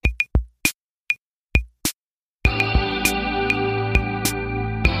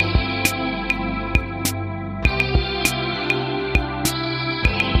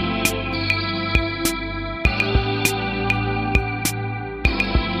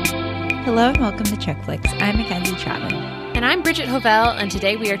Hello and welcome to Chick Flicks. I'm Mackenzie Chapman. And I'm Bridget Hovell, and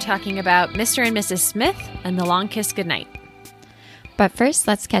today we are talking about Mr. and Mrs. Smith and The Long Kiss Goodnight. But first,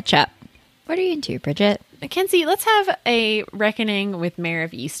 let's catch up. What are you into, Bridget? Mackenzie, let's have a reckoning with Mayor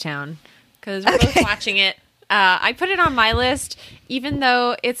of Easttown, because we're both watching it. I put it on my list, even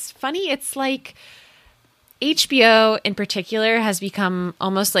though it's funny. It's like HBO in particular has become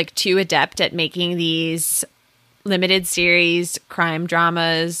almost like too adept at making these limited series crime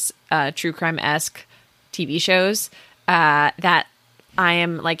dramas, true crime-esque TV shows, that I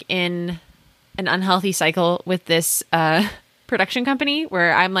am like in an unhealthy cycle with this production company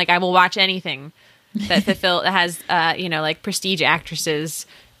where I'm like, I will watch anything that has like prestige actresses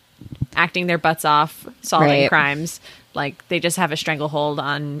acting their butts off, solving crimes. Like they just have a stranglehold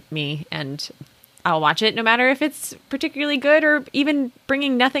on me, and I'll watch it no matter if it's particularly good or even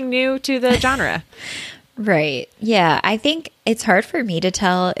bringing nothing new to the genre. Right. Yeah. I think it's hard for me to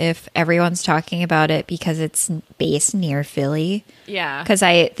tell if everyone's talking about it because it's based near Philly. Yeah. Because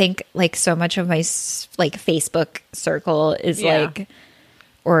I think like so much of my like Facebook circle is like,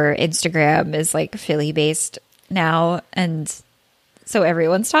 or Instagram is like Philly based now. And so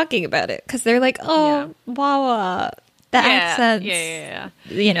everyone's talking about it because they're like, oh, Wawa, the accents,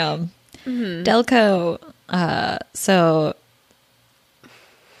 you know, Delco. So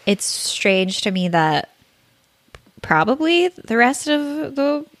it's strange to me that probably the rest of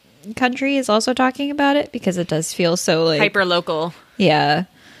the country is also talking about it because it does feel so like hyper local. Yeah.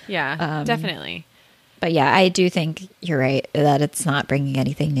 Yeah, definitely. But yeah, I do think you're right that it's not bringing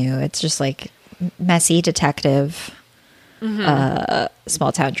anything new. It's just like messy detective,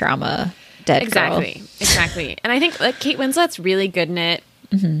 small town drama, dead girl. Exactly. And I think like Kate Winslet's really good in it.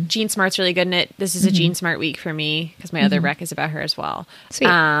 Jean Smart's really good in it. This is a Jean Smart week for me because my other rec is about her as well. Sweet.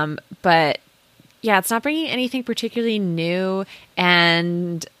 But yeah, it's not bringing anything particularly new,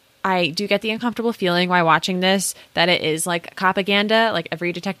 and I do get the uncomfortable feeling while watching this that it is like propaganda. Like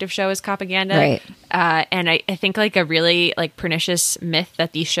every detective show is propaganda, right? And I think like a really like pernicious myth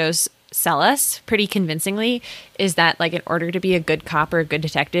that these shows sell us pretty convincingly is that like in order to be a good cop or a good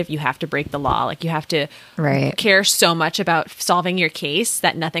detective, you have to break the law. Like you have to care so much about solving your case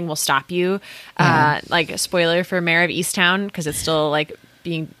that nothing will stop you. Like a spoiler for Mayor of Easttown because it's still like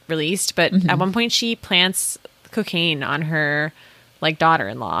being released, but at one point she plants cocaine on her like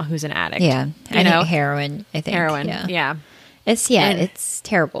daughter-in-law who's an addict. Yeah, you know, heroin. I think heroin. Yeah. It's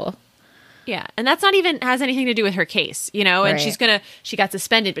terrible. Yeah, and that's not even has anything to do with her case, you know. And she got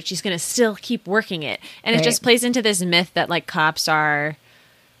suspended, but she's gonna still keep working it, and it just plays into this myth that like cops have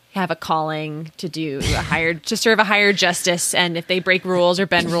a calling to to serve a higher justice, and if they break rules or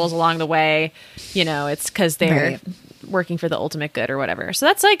bend rules along the way, you know, it's because they're working for the ultimate good or whatever. So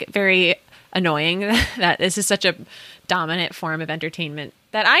that's like very annoying that this is such a dominant form of entertainment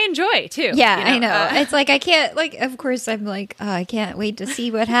that I enjoy too. Yeah, you know? I know. It's like I can't like. Of course, I'm like, oh, I can't wait to see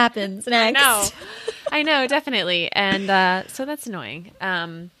what happens next. I know, definitely, and so that's annoying.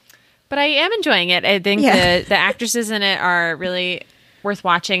 But I am enjoying it. I think the actresses in it are really worth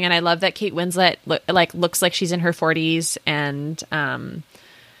watching, and I love that Kate Winslet looks like she's in her 40s, and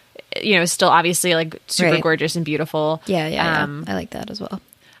you know, still obviously like super gorgeous and beautiful. Yeah. I like that as well.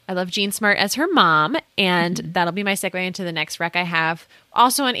 I love Jean Smart as her mom, and that'll be my segue into the next rec I have.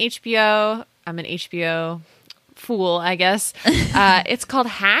 Also on HBO, I'm an HBO fool, I guess. It's called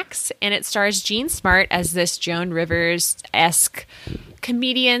Hacks, and it stars Jean Smart as this Joan Rivers-esque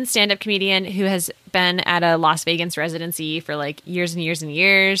comedian, stand-up comedian who has been at a Las Vegas residency for like years and years and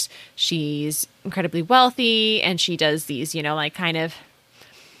years. She's incredibly wealthy, and she does these, you know, like kind of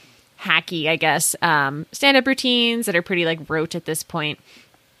hacky, I guess, stand-up routines that are pretty like rote at this point.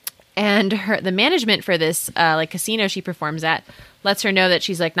 And the management for this like casino she performs at lets her know that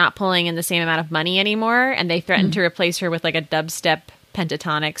she's like not pulling in the same amount of money anymore, and they threaten to replace her with like a dubstep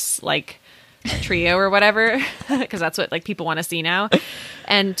pentatonics like trio or whatever because that's what like people want to see now.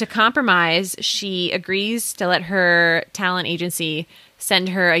 And to compromise, she agrees to let her talent agency send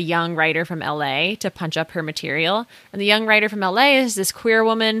her a young writer from LA to punch up her material. And the young writer from LA is this queer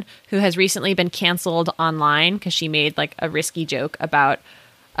woman who has recently been canceled online because she made like a risky joke about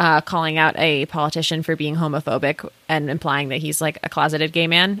calling out a politician for being homophobic and implying that he's like a closeted gay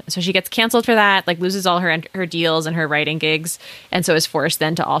man. So she gets canceled for that, like loses all her deals and her writing gigs, and so is forced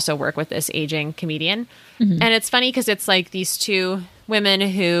then to also work with this aging comedian. And it's funny because it's like these two women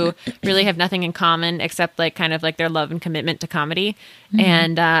who really have nothing in common except like kind of like their love and commitment to comedy.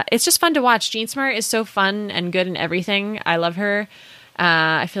 And it's just fun to watch. Jean Smart is so fun and good in everything. I love her.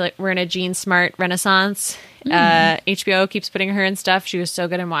 I feel like we're in a Jean Smart renaissance. HBO keeps putting her in stuff. She was so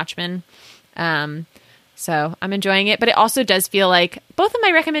good in Watchmen. So I'm enjoying it, but it also does feel like both of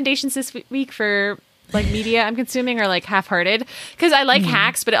my recommendations this week for like media I'm consuming are like half-hearted, because I like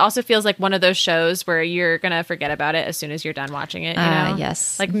Hacks, but it also feels like one of those shows where you're gonna forget about it as soon as you're done watching it. You know,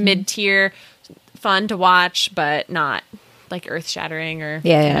 yes, like mid-tier, fun to watch, but not like earth-shattering or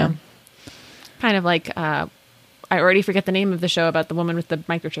kind of like I already forget the name of the show about the woman with the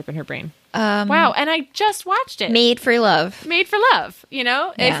microchip in her brain. Wow, and I just watched it. Made for Love. Made for Love. You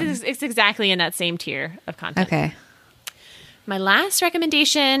know, it's exactly in that same tier of content. Okay. My last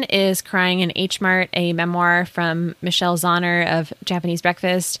recommendation is Crying in H Mart, a memoir from Michelle Zauner of Japanese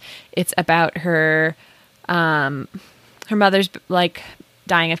Breakfast. It's about her mother's like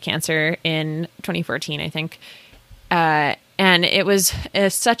dying of cancer in 2014, I think. And it was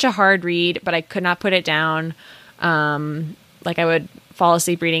such a hard read, but I could not put it down. Like I would fall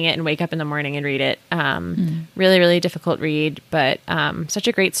asleep reading it and wake up in the morning and read it. Really, really difficult read, but such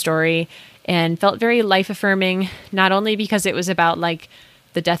a great story. And felt very life affirming, not only because it was about like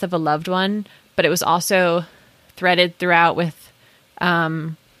the death of a loved one, but it was also threaded throughout with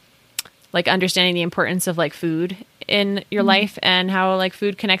like understanding the importance of like food in your life and how like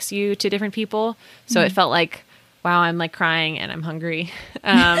food connects you to different people. So it felt like, wow, I'm like crying and I'm hungry.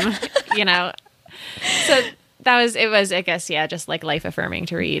 You know, so it was, I guess, just like life affirming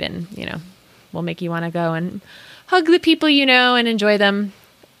to read, and, you know, will make you want to go and hug the people you know and enjoy them.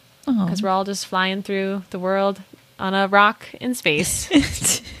 Because we're all just flying through the world on a rock in space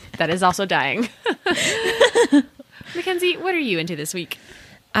that is also dying. Mackenzie, what are you into this week?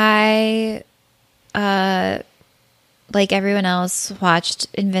 I, like everyone else, watched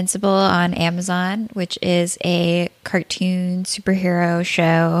Invincible on Amazon, which is a cartoon superhero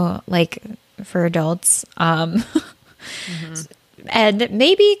show, like for adults. And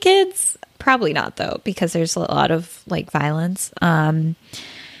maybe kids, probably not though, because there's a lot of like violence.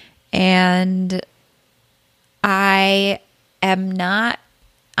 And I'm not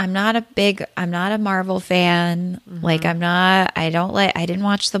a Marvel fan. Like I didn't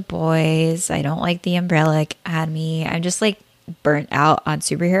watch The Boys. I don't like The Umbrella Academy. I'm just like burnt out on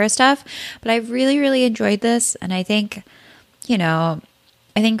superhero stuff, but I really, really enjoyed this. And I think, you know,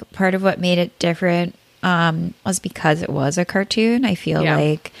 part of what made it different, was because it was a cartoon. I feel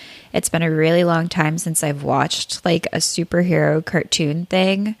like it's been a really long time since I've watched like a superhero cartoon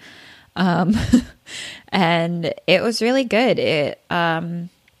thing. And it was really good. I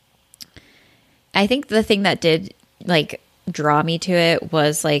think the thing that did like draw me to it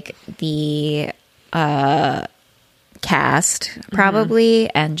was like the cast probably,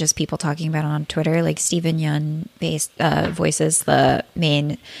 and just people talking about it on Twitter. Like Steven Yeun voices the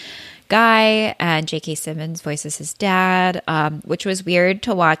main guy, and J.K. Simmons voices his dad, which was weird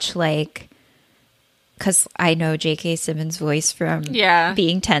to watch, like, because I know J.K. Simmons' voice from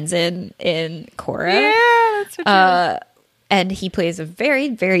being Tenzin in Korra. Yeah, that's so true. And he plays a very,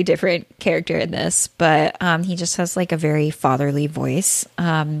 very different character in this, but he just has like a very fatherly voice.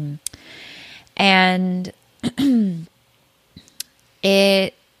 And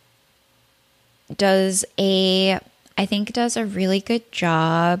it does I think does a really good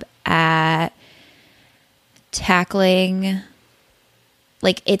job at tackling,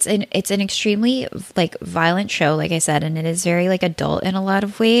 like, it's an extremely like violent show, like I said, and it is very like adult in a lot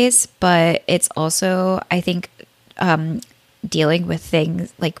of ways, but it's also, I think, dealing with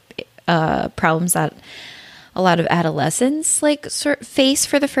things like problems that a lot of adolescents like face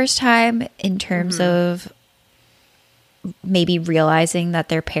for the first time, in terms of maybe realizing that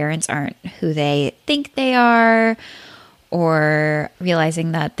their parents aren't who they think they are, or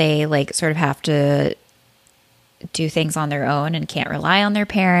realizing that they like sort of have to do things on their own and can't rely on their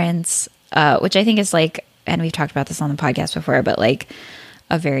parents, which I think is like, and we've talked about this on the podcast before, but like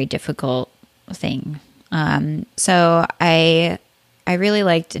a very difficult thing. So I really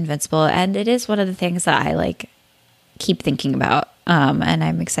liked Invincible, and it is one of the things that I like keep thinking about. And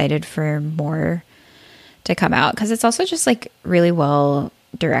I'm excited for more to come out, because it's also just like really well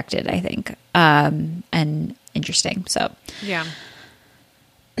directed, I think, and interesting. So yeah.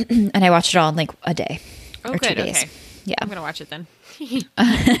 And I watched it all in like a day. Oh, or good. 2 days. Okay. Yeah. I'm going to watch it then.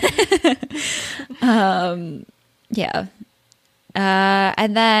 Yeah.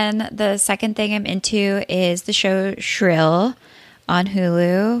 And then the second thing I'm into is the show Shrill on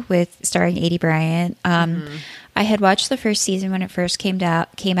Hulu, with starring Aidy Bryant. I had watched the first season when it first came out,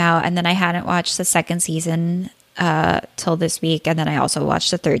 and then I hadn't watched the second season till this week, and then I also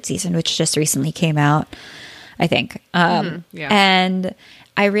watched the third season, which just recently came out, I think. And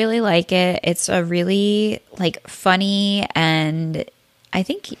I really like it. It's a really like funny and I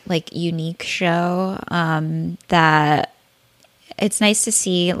think like unique show that it's nice to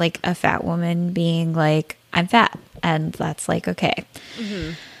see like a fat woman being like, I'm fat, and that's like okay.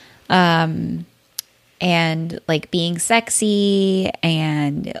 And like being sexy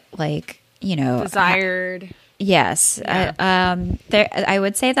and like, you know, Desired. yes. Yeah. I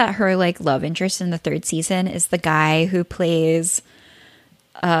would say that her like love interest in the third season is the guy who plays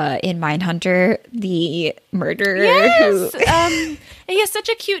in Mindhunter the murderer. Yes. And he has such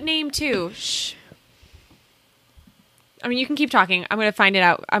a cute name too. Shh. I mean, you can keep talking. I'm going to find it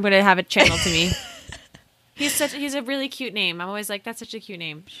out. I'm going to have it channeled to me. He's a really cute name. I'm always like, that's such a cute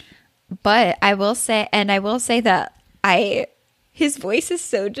name. But I will say that his voice is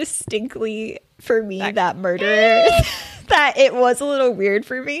so distinctly for me, that murderer, that it was a little weird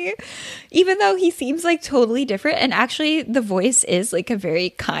for me, even though he seems like totally different. And actually the voice is like a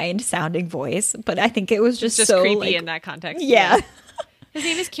very kind sounding voice, but I think it was just so creepy like, in that context. Yeah. His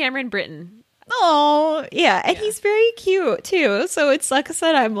name is Cameron Britton. Oh, yeah. And he's very cute too. So it sucks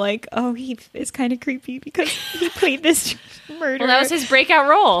that I'm like, oh, he is kind of creepy because he played this murderer. Well, that was his breakout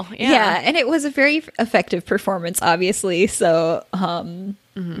role. Yeah. And it was a very effective performance, obviously. So,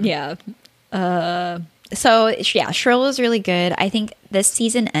 yeah. Shrill was really good. I think this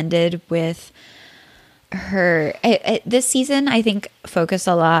season ended with her. This season, I think,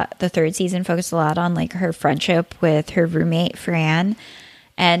 the third season focused a lot on like her friendship with her roommate, Fran.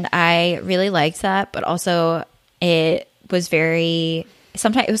 And I really liked that, but also it was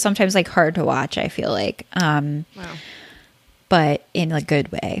sometimes like hard to watch, I feel like. Wow. But in a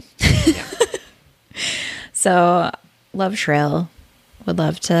good way. Yeah. So, love Shrill. Would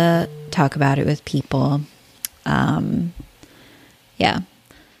love to talk about it with people. Yeah.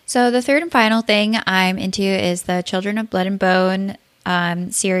 So, the third and final thing I'm into is the Children of Blood and Bone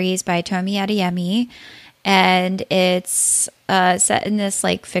series by Tomi Adeyemi. And it's set in this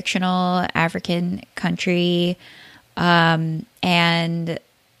like fictional African country, and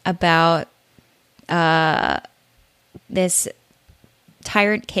about this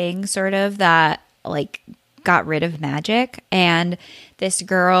tyrant king sort of that like got rid of magic, and this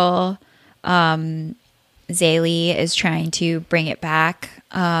girl Zaylee is trying to bring it back,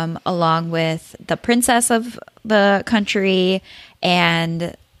 along with the princess of the country,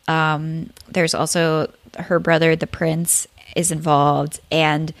 and there's also her brother, the prince, is involved,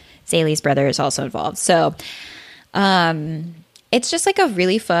 and Zaylee's brother is also involved. So it's just like a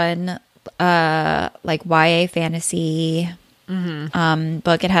really fun like YA fantasy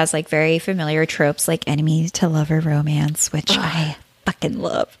book. It has like very familiar tropes like enemy to lover romance, which I fucking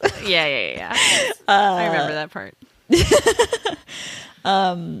love. Yeah. I remember that part.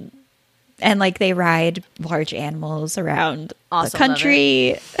 And like they ride large animals around also the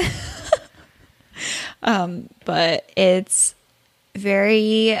country. But it's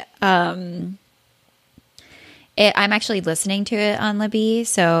very I'm actually listening to it on Libby,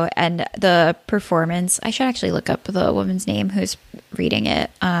 and the performance, I should actually look up the woman's name who's reading it,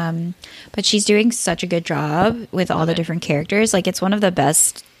 but she's doing such a good job with all the different characters. Like it's one of the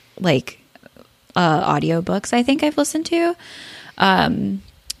best like audiobooks I think I've listened to. Her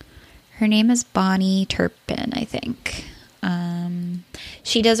name is Bonnie Turpin, I think.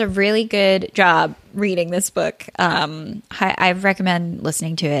 She does a really good job reading this book. I recommend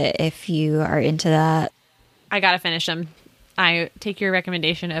listening to it if you are into that. I gotta finish them. I take your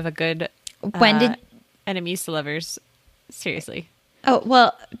recommendation of a good enemies to lovers seriously. Oh,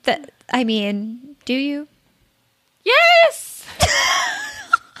 well, I mean, do you? Yes!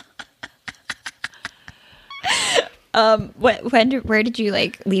 Where did you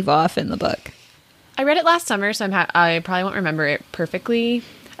like leave off in the book? I read it last summer, so I probably won't remember it perfectly.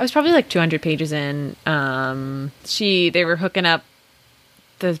 I was probably like 200 pages in. They were hooking up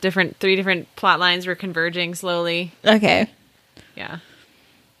the three different plot lines were converging slowly. Okay. Yeah.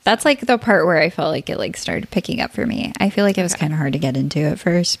 That's like the part where I felt like it like started picking up for me. I feel like it was kind of hard to get into at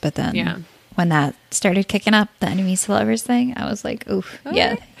first, but then when that started kicking up, the enemies to lovers thing, I was like, oof,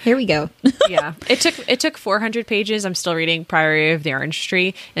 yeah, here we go. Yeah. It took 400 pages. I'm still reading Priory of the Orange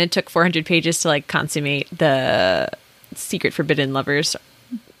Tree, and it took 400 pages to like consummate the Secret Forbidden Lovers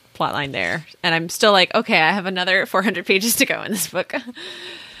plotline there. And I'm still like, okay, I have another 400 pages to go in this book.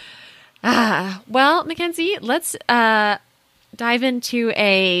 Well, Mackenzie, let's dive into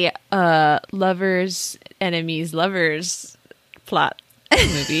a lovers, enemies, lovers plot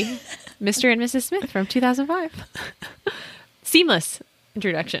movie. Mr. and Mrs. Smith from 2005. Seamless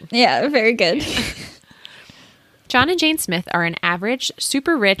introduction. Yeah, very good. John and Jane Smith are an average,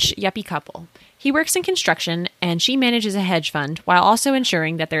 super rich, yuppie couple. He works in construction, and she manages a hedge fund while also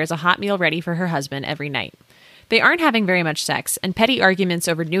ensuring that there is a hot meal ready for her husband every night. They aren't having very much sex, and petty arguments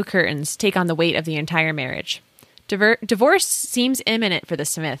over new curtains take on the weight of the entire marriage. Divorce seems imminent for the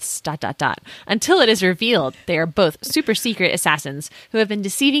Smiths, ... until it is revealed they are both super secret assassins who have been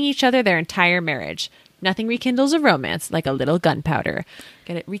deceiving each other their entire marriage. Nothing rekindles a romance like a little gunpowder.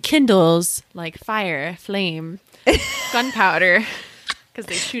 Get it? Rekindles like fire, flame, gunpowder. Because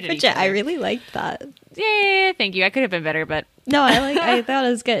they shoot at each other. I really liked that. Yeah, thank you. I could have been better, but no, I thought it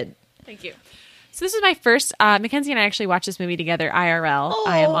was good. Thank you. So this is my first. Mackenzie and I actually watched this movie together, IRL.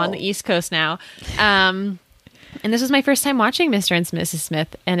 I am on the East Coast now, and this was my first time watching Mr. and Mrs.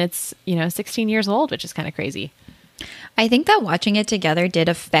 Smith, and it's 16 years old, which is kind of crazy. I think that watching it together did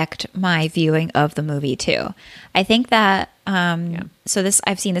affect my viewing of the movie too. I think that so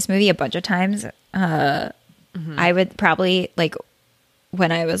I've seen this movie a bunch of times. I would probably like.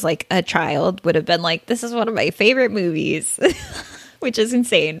 When I was like a child would have been like, this is one of my favorite movies, which is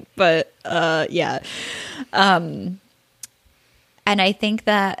insane. But yeah. And I think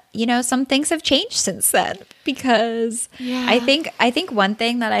that, some things have changed since then because I think one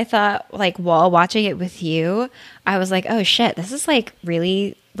thing that I thought like while watching it with you, I was like, oh shit, this is like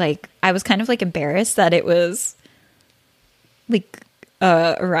really like, I was kind of like embarrassed that it was like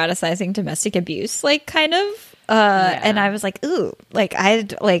eroticizing domestic abuse, like kind of. And I was like, ooh, like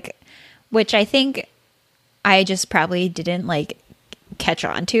which I think I just probably didn't like catch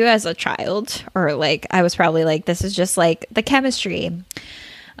on to as a child, or like I was probably like, this is just like the chemistry.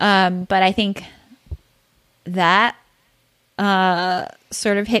 But I think that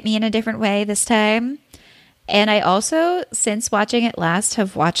sort of hit me in a different way this time. And I also, since watching it last,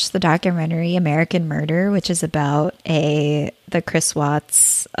 have watched the documentary American Murder, which is about the Chris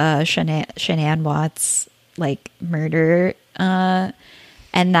Watts, Shanann Watts like murder, and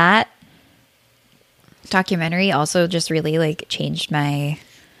that documentary also just really like changed my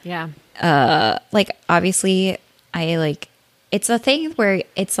like obviously I like it's a thing where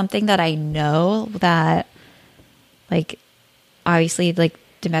it's something that I know that like obviously like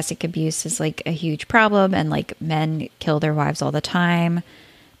domestic abuse is like a huge problem and like men kill their wives all the time,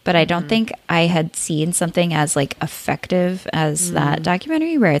 but I don't think I had seen something as like effective as that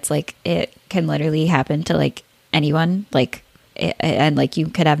documentary, where it's like it can literally happen to like anyone, like and like you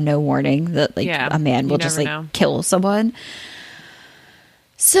could have no warning that like a man will just like kill someone.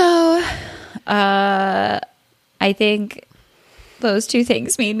 So I think those two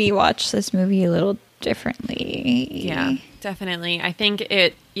things made me watch this movie a little differently. Yeah, definitely. I think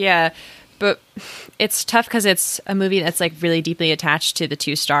but it's tough because it's a movie that's like really deeply attached to the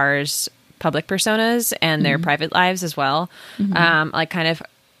two stars' public personas and their private lives as well. Like kind of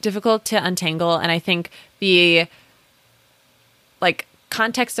difficult to untangle. And I think the like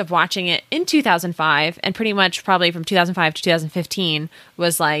context of watching it in 2005 and pretty much probably from 2005 to 2015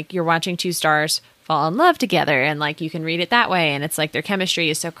 was like you're watching two stars fall in love together, and like you can read it that way, and it's like their chemistry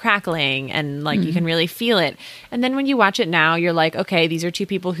is so crackling and like you can really feel it. And then when you watch it now, you're like, okay, these are two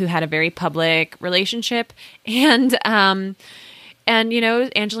people who had a very public relationship, and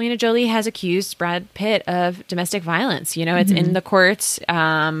Angelina Jolie has accused Brad Pitt of domestic violence. It's in the courts.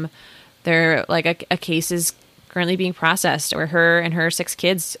 They're like a case is currently being processed where her and her 6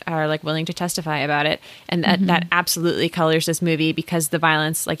 kids are like willing to testify about it, and that absolutely colors this movie because the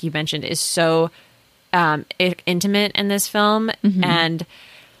violence, like you mentioned, is so intimate in this film. And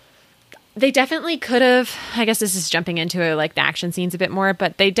they definitely could have, I guess this is jumping into like the action scenes a bit more,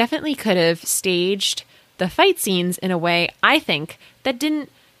 but they definitely could have staged the fight scenes in a way, I think, that didn't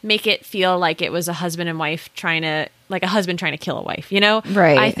make it feel like it was a husband and wife trying to kill a wife,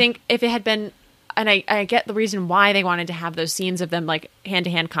 Right. I think if it had been, and I get the reason why they wanted to have those scenes of them like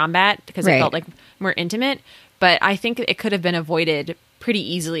hand-to-hand combat because it felt like more intimate, but I think it could have been avoided pretty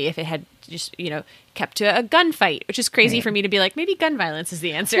easily if it had just, kept to a gunfight, which is crazy for me to be like, maybe gun violence is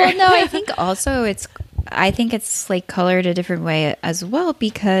the answer. Well, no, I think also it's like colored a different way as well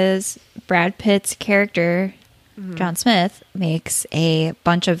because Brad Pitt's character, John Smith, makes a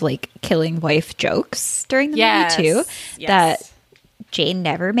bunch of like killing wife jokes during the movie too that Jane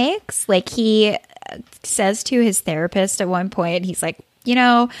never makes. Like he says to his therapist at one point, he's like,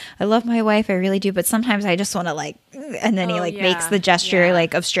 I love my wife, I really do, but sometimes I just want to like, and then he like makes the gesture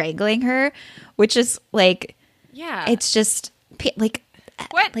like of strangling her, which is like, it's just like,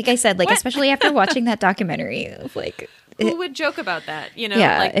 what? Like I said, like especially after watching that documentary of like, who would joke about that?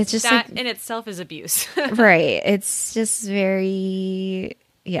 Like it's just that like, in itself is abuse. Right. It's just very,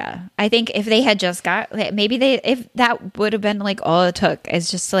 I think if they had just if that would have been like all it took is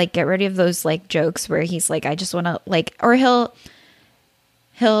just to like get rid of those like jokes where he's like, I just want to like, or he'll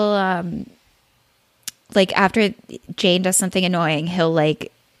like after Jane does something annoying, he'll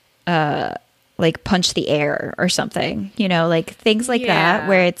like punch the air or something, like things like that,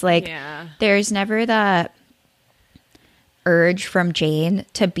 where it's like, there's never that urge from Jane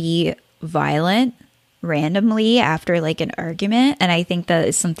to be violent randomly after like an argument, and I think that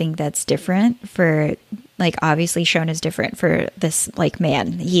is something that's different for like obviously shown as different for this like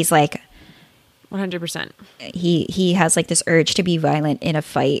man. He's like 100%. He has like this urge to be violent in a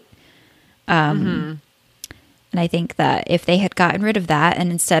fight. And I think that if they had gotten rid of that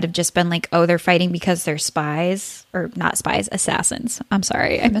and instead of just been like, oh, they're fighting because they're spies, or not spies, assassins. I'm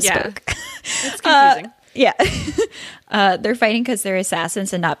sorry, I misspoke. Yeah. It's confusing. They're fighting because they're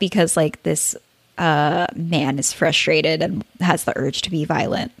assassins and not because like this man is frustrated and has the urge to be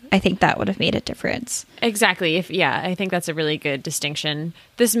violent. I think that would have made a difference. Exactly. I think that's a really good distinction.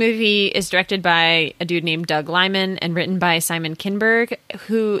 This movie is directed by a dude named Doug Liman and written by Simon Kinberg,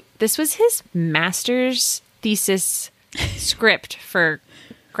 who this was his master's thesis script for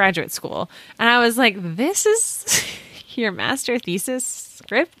graduate school. And I was like, this is your master thesis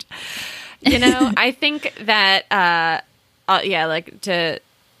script? You know, I think that, like to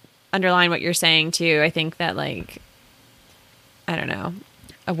underline what you're saying too, I think that like, I don't know,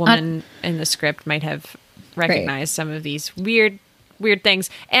 a woman in the script might have recognized some of these weird things.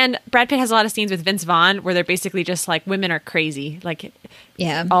 And Brad Pitt has a lot of scenes with Vince Vaughn where they're basically just like, women are crazy. Like,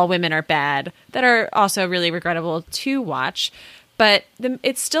 all women are bad, that are also really regrettable to watch. But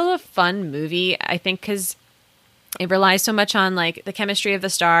it's still a fun movie, I think, because it relies so much on like the chemistry of the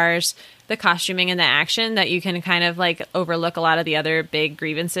stars, the costuming, and the action that you can kind of like overlook a lot of the other big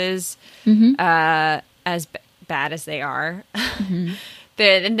grievances, as bad as they are.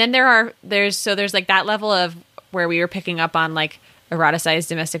 And then there's like that level of where we were picking up on like eroticized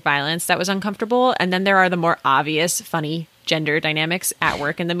domestic violence that was uncomfortable, and then there are the more obvious funny gender dynamics at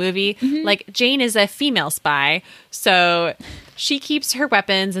work in the movie. Like Jane is a female spy, so she keeps her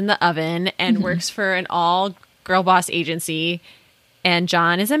weapons in the oven and works for an all girl boss agency, and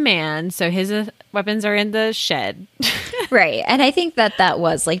John is a man, so his weapons are in the shed. Right. And I think that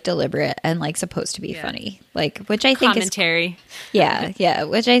was like deliberate and like supposed to be funny, like, which I think commentary.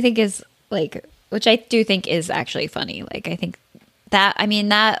 Which I think is like, which I do think is actually funny. Like, I think that, I mean,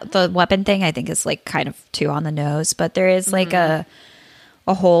 that the weapon thing I think is like kind of too on the nose, but there is like a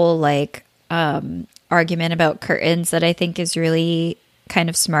whole like argument about curtains that I think is really kind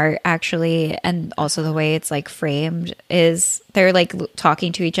of smart actually. And also the way it's like framed is they're like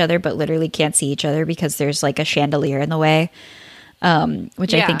talking to each other but literally can't see each other because there's like a chandelier in the way,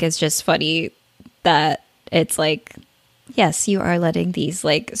 which I think is just funny that it's like, yes, you are letting these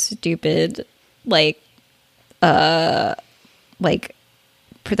like stupid like for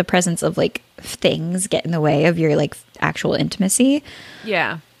the presence of like things get in the way of your like actual intimacy.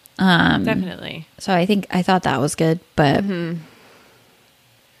 Definitely. So I thought that was good, but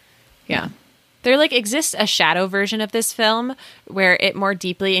there like exists a shadow version of this film where it more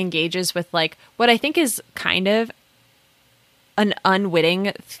deeply engages with like what I think is kind of an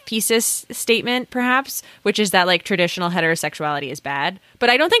unwitting thesis statement, perhaps, which is that like traditional heterosexuality is bad. But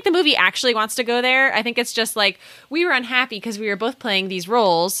I don't think the movie actually wants to go there. I think it's just like, we were unhappy because we were both playing these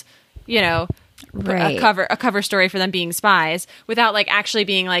roles, you know, a cover story for them being spies, without like actually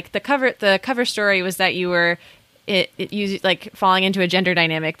being like the cover story was that you were you like falling into a gender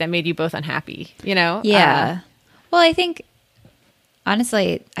dynamic that made you both unhappy, you know? Well, I think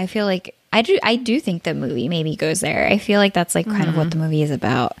honestly, I feel like I do think the movie maybe goes there. I feel like that's like kind of what the movie is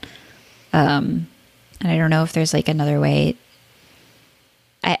about. And I don't know if there's like another way.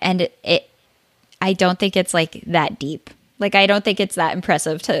 I don't think it's like that deep. Like, I don't think it's that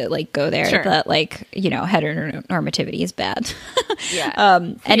impressive to like go there that like, you know, heteronormativity is bad. It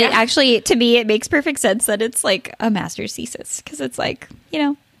actually, to me, it makes perfect sense that it's like a master's thesis, because it's like, you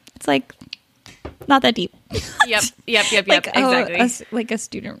know, it's like not that deep. Yep. Like, exactly. Like a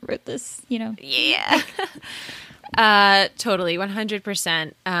student wrote this, you know? Yeah. Totally.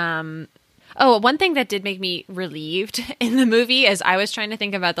 100%. One thing that did make me relieved in the movie is I was trying to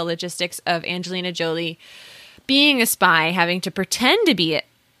think about the logistics of Angelina Jolie being a spy, having to pretend to be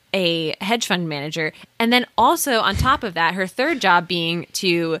a hedge fund manager, and then also on top of that, her third job being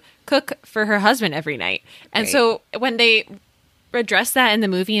to cook for her husband every night. And so when they address that in the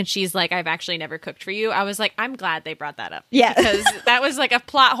movie and she's like, I've actually never cooked for you, I was like, I'm glad they brought that up. Yeah. Because that was like a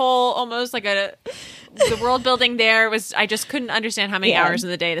plot hole, almost like the world building there was, I just couldn't understand how many hours in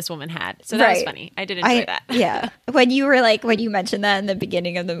the day this woman had. So that was funny. I did enjoy that. Yeah. When you mentioned that in the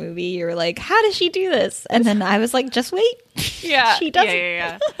beginning of the movie, you were like, how does she do this? And then I was like, just wait. Yeah. She doesn't.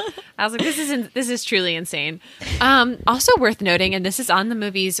 Yeah. I was like, this is truly insane. Also worth noting, and this is on the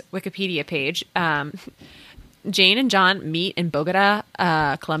movie's Wikipedia page, Jane and John meet in Bogota,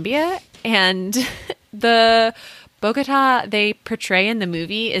 Colombia, and the Bogota they portray in the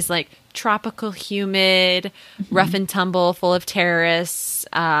movie is like tropical, humid, rough and tumble, full of terrorists,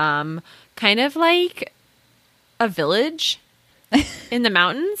 kind of like a village in the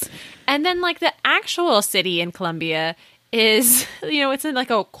mountains. And then like the actual city in Colombia is, it's in like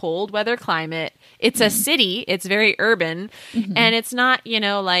a cold weather climate. It's a city. It's very urban. And it's not,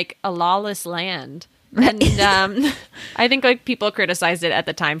 like a lawless land. And I think like people criticized it at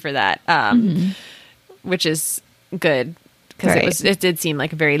the time for that, which is good. Because it did seem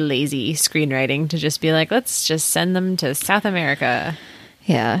like very lazy screenwriting to just be like, let's just send them to South America.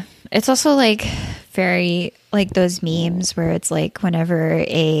 Yeah. It's also like very like those memes where it's like whenever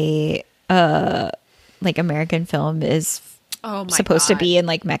a like American film is supposed to be in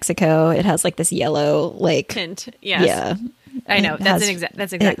like Mexico, it has like this yellow like tint. Yes. Yeah. I know. That's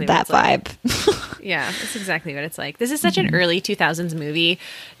exactly that what vibe. Like. Yeah, that's exactly what it's like. This is such an early 2000s movie,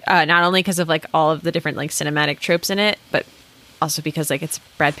 not only because of like all of the different like cinematic tropes in it, but also because like it's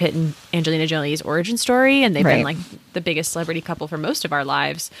Brad Pitt and Angelina Jolie's origin story, and they've been like the biggest celebrity couple for most of our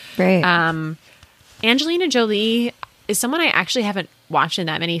lives. Right. Angelina Jolie is someone I actually haven't watched in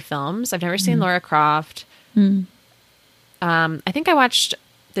that many films. I've never seen Lara Croft. I think I watched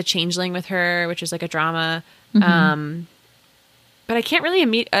The Changeling with her, which is like a drama. But I can't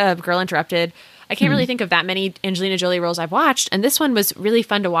really Girl Interrupted. I can't really think of that many Angelina Jolie roles I've watched. And this one was really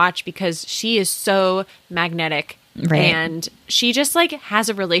fun to watch because she is so magnetic. Right. And she just like has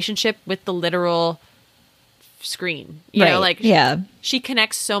a relationship with the literal screen. You know, like she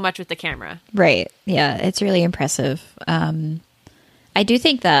connects so much with the camera. Right. Yeah. It's really impressive. I do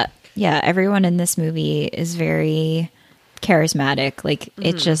think that, everyone in this movie is very charismatic. Like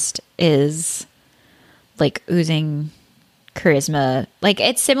it just is like oozing charisma. Like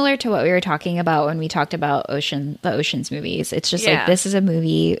it's similar to what we were talking about when we talked about the Ocean's movies. It's just like this is a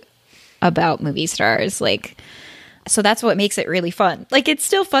movie about movie stars. Like, so that's what makes it really fun. Like it's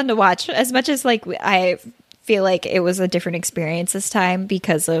still fun to watch as much as like I feel like it was a different experience this time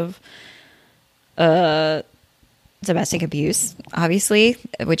because of domestic abuse, obviously,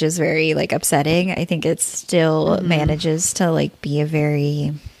 which is very like upsetting. I think it still manages to like be a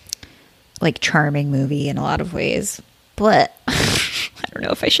very like charming movie in a lot of ways. But I don't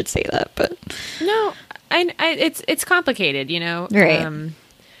know if I should say that, but no, it's complicated, Right.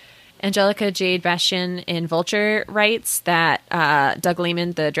 Angelica Jade Bastian in Vulture writes that Doug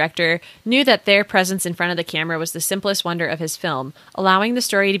Liman, the director, knew that their presence in front of the camera was the simplest wonder of his film, allowing the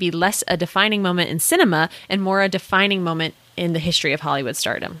story to be less a defining moment in cinema and more a defining moment in the history of Hollywood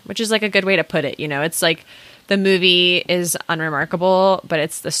stardom, which is like a good way to put it. It's like the movie is unremarkable, but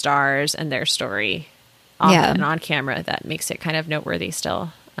it's the stars and their story off and on camera that makes it kind of noteworthy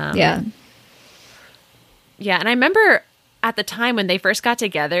still. Yeah, and I remember at the time when they first got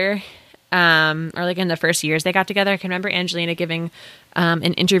together, or like in the first years they got together, I can remember Angelina giving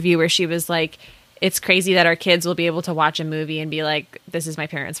an interview where she was like, it's crazy that our kids will be able to watch a movie and be like, this is my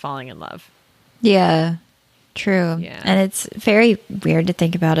parents falling in love. Yeah, true. Yeah. And it's very weird to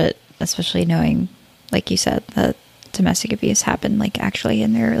think about it, especially knowing, like you said, that domestic abuse happened like actually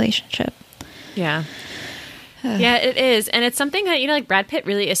in their relationship. Yeah. Yeah, it is. And it's something that, like Brad Pitt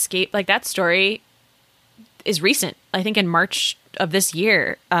really escaped. Like that story is recent. I think in March of this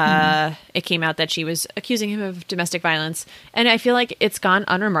year, it came out that she was accusing him of domestic violence. And I feel like it's gone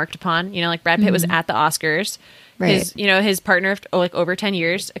unremarked upon. Like Brad Pitt was at the Oscars. Right. His partner of like over 10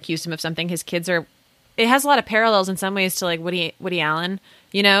 years accused him of something. His kids are, it has a lot of parallels in some ways to like Woody Allen,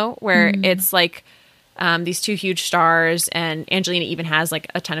 where it's like these two huge stars, and Angelina even has like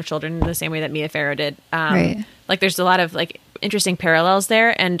a ton of children in the same way that Mia Farrow did. Right. Like there's a lot of like interesting parallels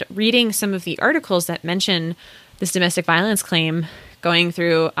there, and reading some of the articles that mention this domestic violence claim going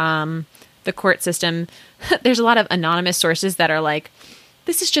through the court system, there's a lot of anonymous sources that are like,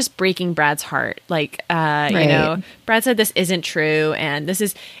 this is just breaking Brad's heart. Like, Brad said this isn't true, and this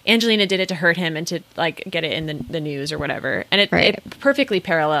is Angelina did it to hurt him and to like get it in the news or whatever. And it perfectly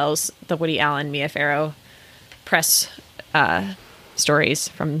parallels the Woody Allen, Mia Farrow press stories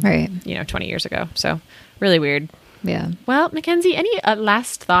from 20 years ago. So really weird. Yeah. Well, Mackenzie, any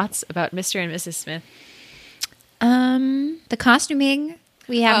last thoughts about Mr. and Mrs. Smith? The costuming,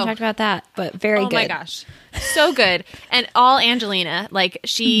 we haven't talked about that, but very good. Oh my gosh. So good. And all Angelina, like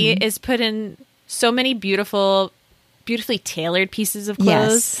she is put in so many beautifully tailored pieces of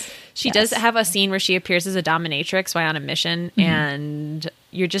clothes. Yes. She does have a scene where she appears as a dominatrix while on a mission, and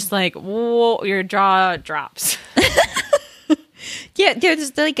you're just like, whoa, your jaw drops. Yeah,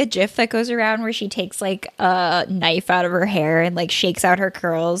 there's like a GIF that goes around where she takes like a knife out of her hair and like shakes out her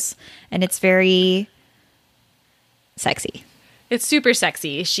curls, and it's very sexy. It's super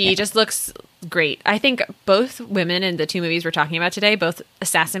sexy. She just looks great. I think both women in the two movies we're talking about today, both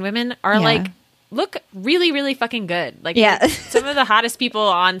assassin women, are look really, really fucking good. Like, some of the hottest people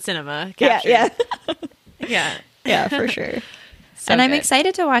on cinema captured. Yeah, for sure. So and I'm good.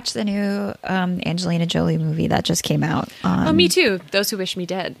 excited to watch the new Angelina Jolie movie that just came out on. Oh, me too. Those Who Wish Me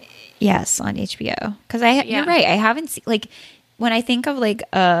Dead. Yes, on HBO. Because you're right. I haven't seen, like, when I think of like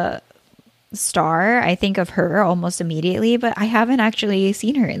a star, I think of her almost immediately, but I haven't actually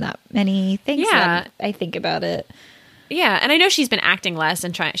seen her in that many things. Yeah. That I think about it. Yeah, and I know she's been acting less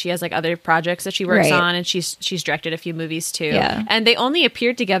and she has like other projects that she works Right. on, and she's directed a few movies too. Yeah. And they only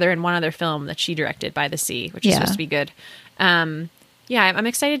appeared together in one other film that she directed, By the Sea, which is supposed to be good. I'm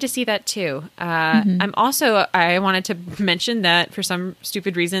excited to see that too. I'm also, I wanted to mention that for some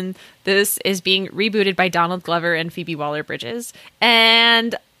stupid reason, this is being rebooted by Donald Glover and Phoebe Waller-Bridges.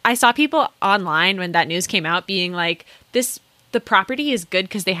 And I saw people online when that news came out being like, the property is good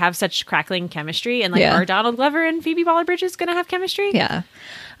because they have such crackling chemistry. And like, are Donald Glover and Phoebe Waller-Bridges going to have chemistry? Yeah.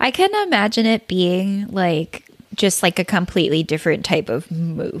 I can imagine it being like just like a completely different type of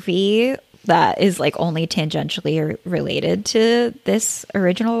movie that is like only tangentially related to this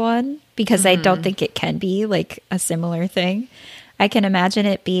original one, because I don't think it can be like a similar thing. I can imagine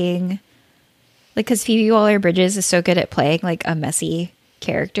it being like, because Phoebe Waller-Bridges is so good at playing like a messy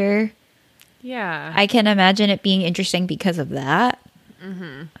character. Yeah. I can imagine it being interesting because of that,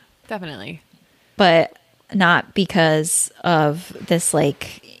 Definitely. but not because of this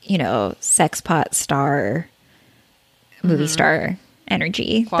like, sex pot star, movie star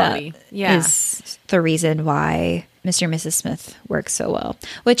energy Quality. that is the reason why Mr. and Mrs. Smith works so well.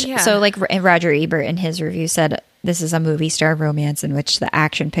 Which, so like Roger Ebert in his review said, this is a movie star romance in which the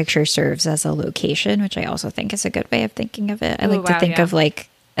action picture serves as a location, which I also think is a good way of thinking of it. I like to think of like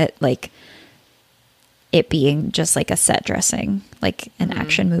it being just like a set dressing, like an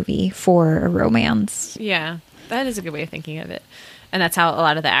action movie for a romance. Yeah, that is a good way of thinking of it. And that's how a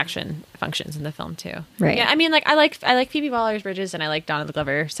lot of the action functions in the film too. Right. Yeah. I mean, like I like Phoebe Waller-Bridges and I like Donald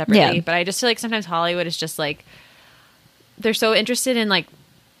Glover separately, but I just feel like sometimes Hollywood is just like, they're so interested in like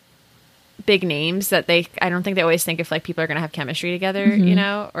big names that I don't think they always think if like people are going to have chemistry together,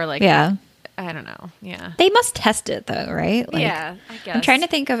 or like, I don't know. Yeah. They must test it though, right? Like, I guess. I'm trying to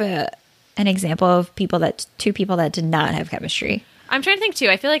think of an example of two people that did not have chemistry. I'm trying to think too.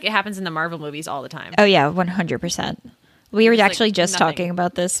 I feel like it happens in the Marvel movies all the time. Oh yeah, 100%. We were actually just nothing. talking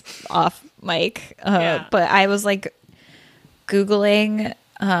about this off mic, but I was like Googling.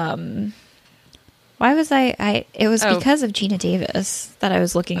 Why was I? It was because of Gina Davis that I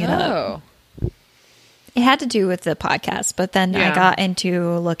was looking it up. It had to do with the podcast, but then I got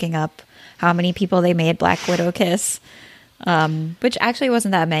into looking up how many people they made Black Widow kiss, which actually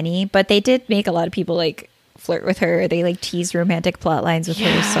wasn't that many, but they did make a lot of people like flirt with her. They like teased romantic plot lines with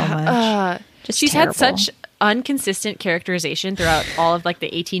her so much. She's terrible. had such inconsistent characterization throughout all of like the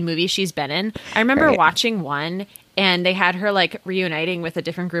 18 movies she's been in. I remember watching one and they had her like reuniting with a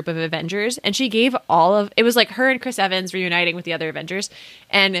different group of Avengers, and she gave it was like her and Chris Evans reuniting with the other Avengers,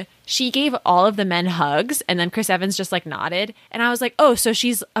 and she gave all of the men hugs, and then Chris Evans just like nodded, and I was like, oh, so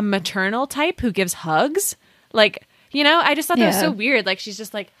she's a maternal type who gives hugs? Like, I just thought that was so weird. Like, she's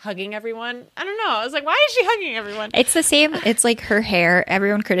just like hugging everyone. I don't know. I was like, why is she hugging everyone? It's the same. It's like her hair.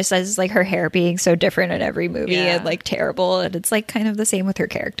 Everyone criticizes like her hair being so different in every movie and like terrible. And it's like kind of the same with her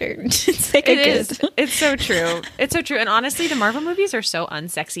character. It's like It's so true. It's so true. And honestly, the Marvel movies are so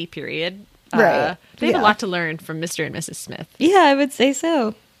unsexy, period. Right. They have a lot to learn from Mr. and Mrs. Smith. Yeah, I would say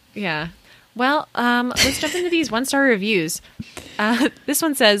so. Yeah. Well, let's jump into these 1-star reviews. This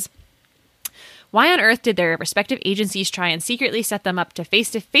one says, why on earth did their respective agencies try and secretly set them up to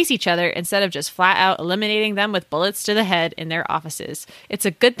face each other instead of just flat out eliminating them with bullets to the head in their offices? It's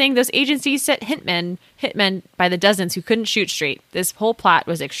a good thing those agencies set hitmen by the dozens who couldn't shoot straight. This whole plot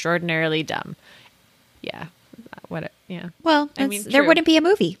was extraordinarily dumb. Yeah. Yeah. Well, I mean, there true. wouldn't be a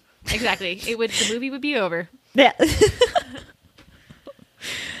movie. Exactly. The movie would be over. Yeah.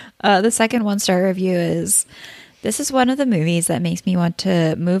 The second 1-star review is, this is one of the movies that makes me want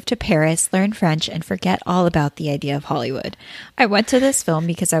to move to Paris, learn French, and forget all about the idea of Hollywood. I went to this film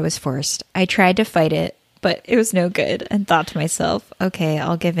because I was forced. I tried to fight it, but it was no good, and thought to myself, okay,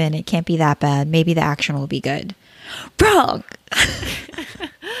 I'll give in. It can't be that bad. Maybe the action will be good. Wrong!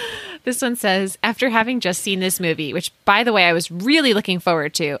 This one says, after having just seen this movie, which, by the way, I was really looking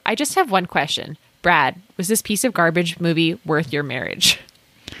forward to, I just have one question. Brad, was this piece of garbage movie worth your marriage?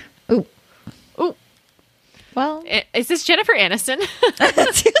 Ooh. Ooh. Well, is this Jennifer Aniston?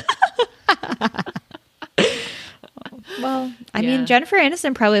 Well, I mean, Jennifer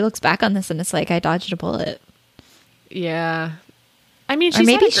Aniston probably looks back on this and it's like, I dodged a bullet. Yeah. I mean, Or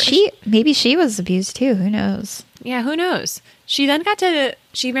she's maybe she was abused too. Who knows? Yeah, who knows? She then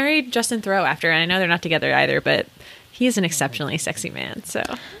she married Justin Theroux after, and I know they're not together either, but he is an exceptionally sexy man. So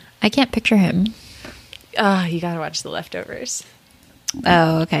I can't picture him. you gotta watch The Leftovers.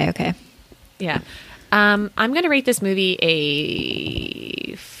 Oh, okay. Yeah. I'm gonna rate this movie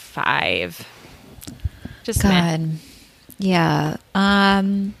a 5. Just meh. God. Yeah.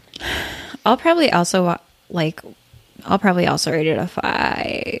 I'll probably also rate it a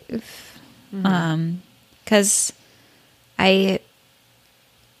 5. Because I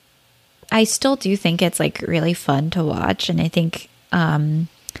still do think it's like really fun to watch, and I think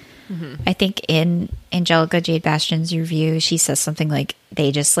in Angelica Jade Bastion's review, she says something like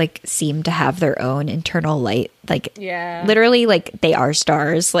they just like seem to have their own internal light, like literally like they are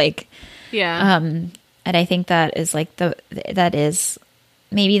stars, like and I think that is like that is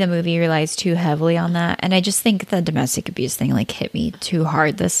maybe the movie relies too heavily on that, and I just think the domestic abuse thing like hit me too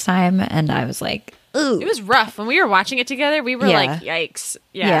hard this time, and I was like, ooh. It was rough when we were watching it together. We were like, yikes.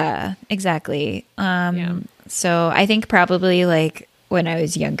 Yeah, exactly. So I think probably like when I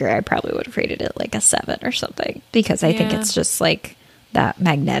was younger, I probably would have rated it like a 7 or something, because I think it's just like that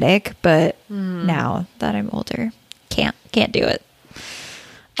magnetic. But now that I'm older, can't do it.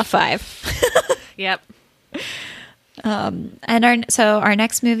 A 5. Yep. And our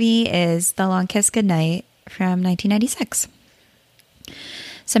next movie is The Long Kiss Goodnight from 1996.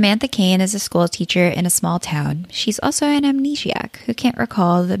 Samantha Kane is a school teacher in a small town. She's also an amnesiac who can't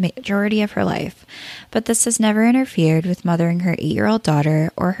recall the majority of her life, but this has never interfered with mothering her 8-year-old daughter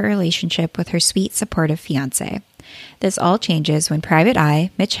or her relationship with her sweet, supportive fiancé. This all changes when Private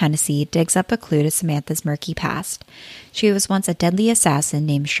Eye, Mitch Hennessy, digs up a clue to Samantha's murky past. She was once a deadly assassin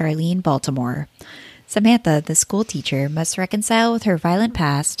named Charlene Baltimore. Samantha, the school teacher, must reconcile with her violent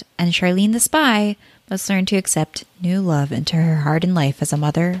past, and Charlene, the spy, must learn to accept new love into her hardened life as a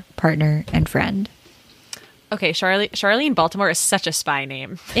mother, partner, and friend. Okay, Charlene Baltimore is such a spy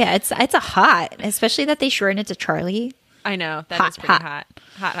name. Yeah, it's a hot, especially that they shorten it to Charlie. I know, that is pretty hot.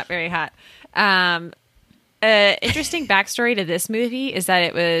 Hot, very hot. Interesting backstory to this movie is that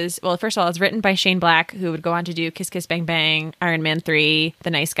it was, well, first of all, it's written by Shane Black, who would go on to do Kiss Kiss Bang Bang, Iron Man 3,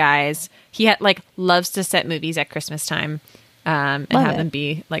 The Nice Guys. He loves to set movies at Christmas time and have them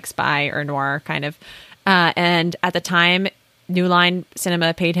be like spy or noir kind of. And at the time, New Line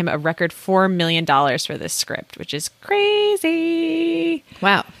Cinema paid him a record $4 million for this script, which is crazy.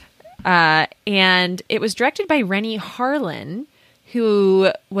 Wow. And it was directed by Rennie Harlin,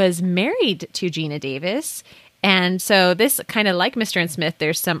 who was married to Gina Davis. And so this kind of like Mr. and Smith,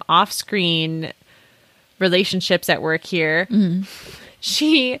 there's some off-screen relationships at work here. Mm.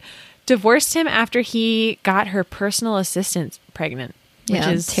 She divorced him after he got her personal assistant pregnant, which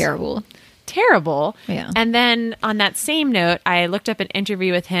is terrible. Yeah. And then on that same note, I looked up an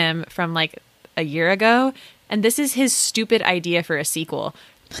interview with him from like a year ago, and this is his stupid idea for a sequel.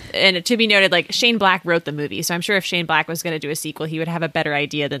 And to be noted, like Shane Black wrote the movie, so I'm sure if Shane Black was going to do a sequel, he would have a better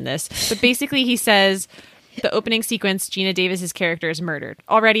idea than this. But basically, he says the opening sequence, Gina Davis's character is murdered.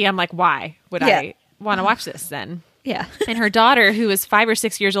 Already, I'm like, why would I want to watch this then? Yeah. And her daughter, who was 5 or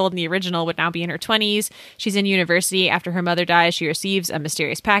 6 years old in the original, would now be in her 20s. She's in university. After her mother dies, she receives a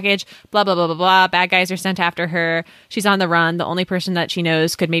mysterious package. Blah, blah, blah, blah, blah. Bad guys are sent after her. She's on the run. The only person that she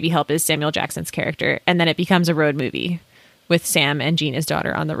knows could maybe help is Samuel Jackson's character. And then it becomes a road movie with Sam and Gina's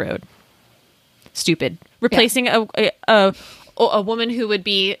daughter on the road. Stupid. Replacing a woman who would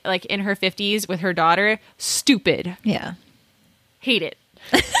be like in her 50s with her daughter. Stupid. Yeah. Hate it.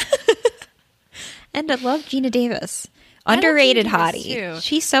 And I love Gina Davis. Underrated hottie.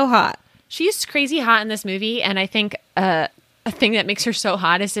 She's so hot. She's crazy hot in this movie, and I think a thing that makes her so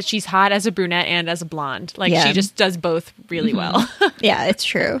hot is that she's hot as a brunette and as a blonde. Like she just does both really well. Yeah, it's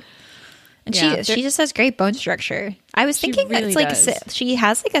true. And she just has great bone structure. I was thinking really that it's like she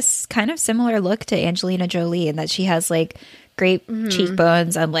has like a kind of similar look to Angelina Jolie, in that she has like great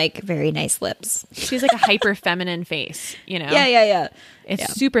cheekbones and like very nice lips. She's like a hyper feminine face, you know? Yeah.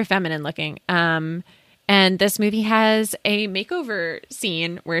 It's super feminine looking. And this movie has a makeover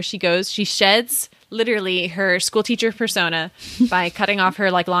scene where she sheds literally her school teacher persona by cutting off her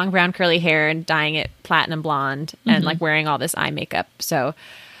like long brown curly hair and dyeing it platinum blonde and like wearing all this eye makeup. So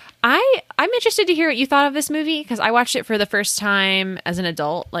I'm interested to hear what you thought of this movie, because I watched it for the first time as an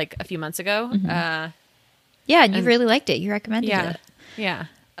adult like a few months ago. And you really liked it. You recommended it. Yeah.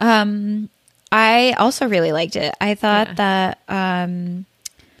 I also really liked it. I thought that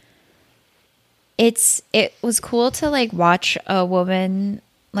it was cool to like watch a woman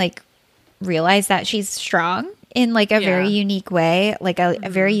like realize that she's strong in like a very unique way, like a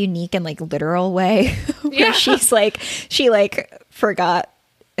very unique and like literal way, where she forgot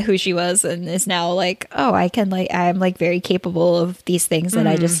who she was and is now like, oh, I'm like very capable of these things that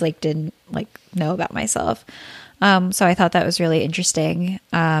I just like didn't like know about myself. So I thought that was really interesting.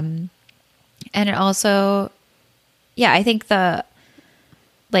 And it also, yeah, I think the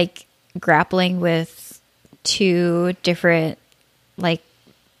like grappling with two different like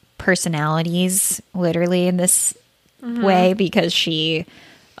personalities literally in this way, because she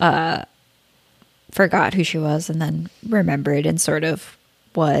forgot who she was and then remembered and sort of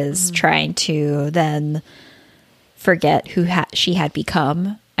was trying to then forget who she had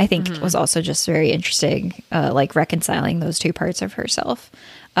become. I think it was also just very interesting, like reconciling those two parts of herself.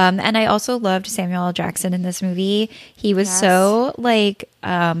 And I also loved Samuel L. Jackson in this movie. He was so like,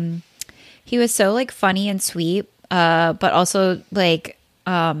 funny and sweet, but also like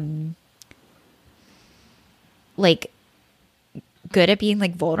good at being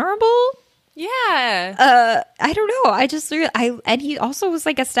like vulnerable. Yeah. I don't know. And he also was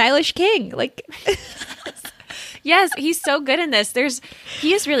like a stylish king. Like, yes, he's so good in this.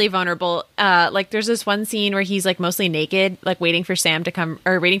 He is really vulnerable. Like there's this one scene where he's like mostly naked, like waiting for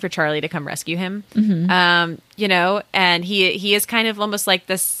Charlie to come rescue him. You know, and he is kind of almost like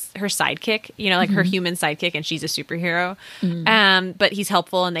her sidekick, you know, like her human sidekick, and she's a superhero. But he's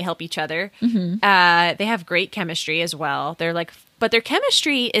helpful and they help each other. They have great chemistry as well. But their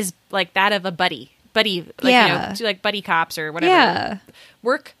chemistry is like that of a buddy, like, you know, like buddy cops or whatever,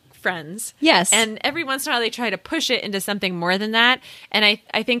 work friends. Yes. And every once in a while they try to push it into something more than that. And I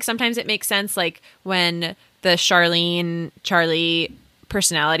think sometimes it makes sense, like when the Charlie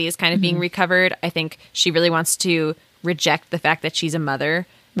personality is kind of being recovered, I think she really wants to reject the fact that she's a mother.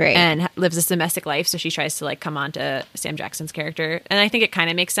 Right. And lives this domestic life, so she tries to like come on to Sam Jackson's character, and I think it kind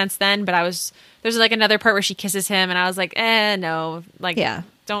of makes sense then. But there's like another part where she kisses him, and I was like, no, like,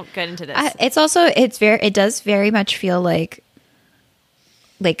 don't get into this. It does very much feel like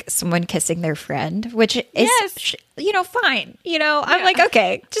someone kissing their friend, which is, you know, fine. You know, I'm like,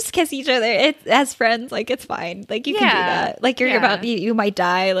 okay, just kiss each other. As friends, like, it's fine. Like, you can do that. Like, you might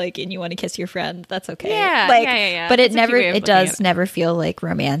die, like, and you want to kiss your friend. That's okay. Yeah. Like, but it does never feel like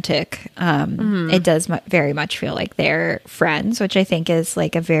romantic. It does very much feel like they're friends, which I think is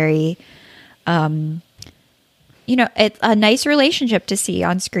like a very, you know, it's a nice relationship to see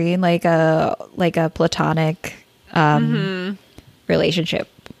on screen, like a platonic, relationship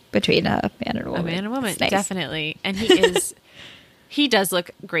between a man and a woman. Nice. Definitely. And he does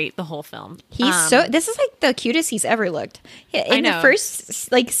look great the whole film. This is like the cutest he's ever looked. In the first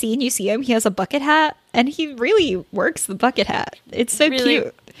like scene you see him, he has a bucket hat and he really works the bucket hat. It's so really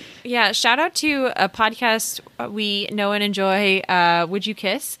cute. Yeah. Shout out to a podcast we know and enjoy, Would You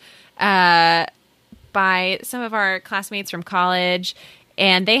Kiss? By some of our classmates from college.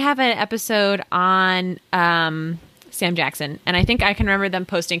 And they have an episode on, Sam Jackson, and I think I can remember them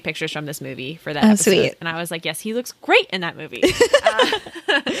posting pictures from this movie for that episode. Sweet. And I was like, yes, he looks great in that movie.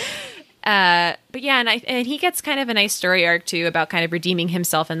 But yeah, and he gets kind of a nice story arc too about kind of redeeming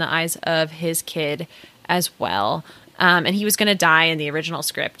himself in the eyes of his kid as well. And he was going to die in the original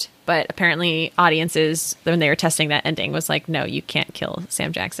script, but apparently audiences, when they were testing that ending, was like, no, you can't kill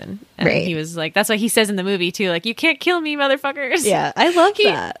Sam Jackson. And he was like, that's what he says in the movie too, like, you can't kill me, motherfuckers. Yeah, I love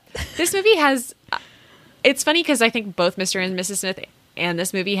that. This movie has... It's funny because I think both Mr. and Mrs. Smith and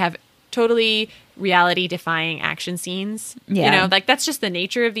this movie have totally reality-defying action scenes. Yeah. You know, like that's just the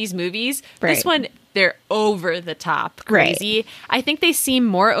nature of these movies. Right. This one, they're over the top crazy. Right. I think they seem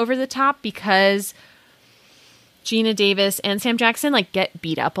more over the top because Geena Davis and Sam Jackson like get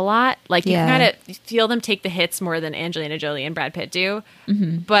beat up a lot. Like you kind of feel them take the hits more than Angelina Jolie and Brad Pitt do.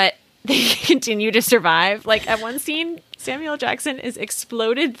 But they continue to survive. Like at one scene, Samuel Jackson is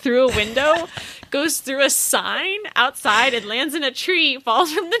exploded through a window, goes through a sign outside and lands in a tree,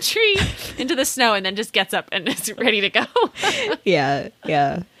 falls from the tree into the snow, and then just gets up and is ready to go. Yeah.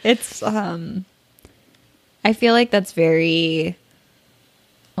 It's I feel like that's very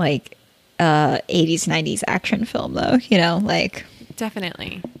like 80s 90s action film though, you know, like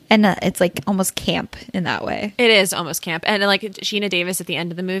definitely. And it's like almost camp in that way. It is almost camp. And like Geena Davis at the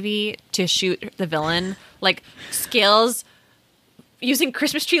end of the movie to shoot the villain, like scales using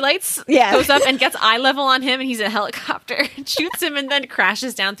Christmas tree lights, goes up and gets eye level on him and he's in a helicopter, shoots him and then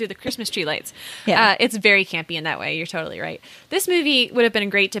crashes down through the Christmas tree lights. Yeah. It's very campy in that way. You're totally right. This movie would have been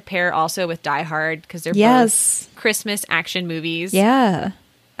great to pair also with Die Hard because they're both Christmas action movies. Yeah.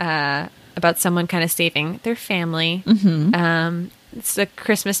 About someone kind of saving their family. It's a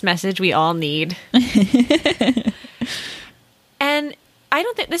Christmas message we all need. And I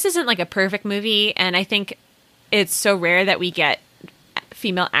don't think this isn't like a perfect movie. And I think it's so rare that we get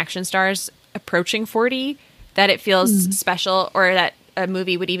female action stars approaching 40 that it feels special, or that a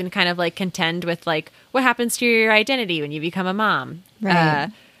movie would even kind of like contend with like what happens to your identity when you become a mom. Right.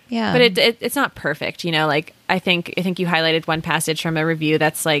 Yeah. But it's not perfect, you know, like I think you highlighted one passage from a review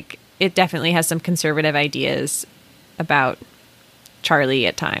that's like, it definitely has some conservative ideas about Charlie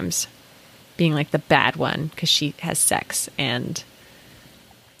at times being like the bad one because she has sex and.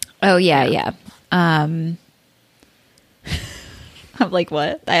 Oh yeah. I'm like,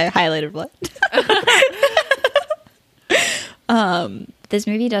 what? I highlighted what? This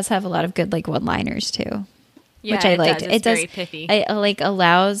movie does have a lot of good like one-liners too. Yeah, which I liked. It does. Very pithy. It like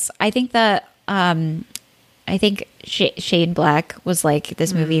allows. I think that I think Shane Black was like,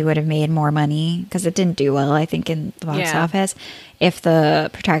 this movie would have made more money because it didn't do well, I think, in the box office if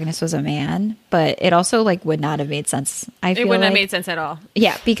the protagonist was a man. But it also like would not have made sense. I feel it wouldn't like. have made sense at all.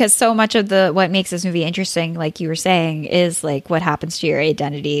 Yeah, because so much of what makes this movie interesting, like you were saying, is like what happens to your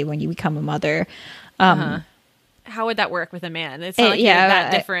identity when you become a mother. How would that work with a man? It's not like you're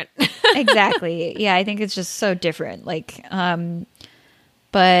that different. Exactly. Yeah, I think it's just so different. Like,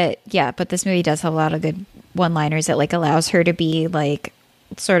 but this movie does have a lot of good one-liners that like allows her to be like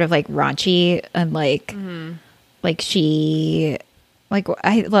sort of like raunchy and like like she like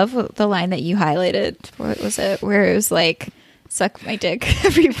I love the line that you highlighted. What was it? Where it was like, "Suck my dick,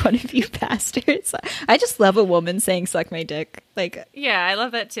 every one of you bastards." I just love a woman saying "suck my dick." Like, yeah, I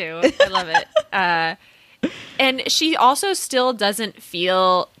love that too. I love it. And she also still doesn't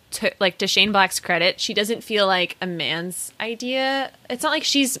feel, like, to Shane Black's credit, she doesn't feel like a man's idea. It's not like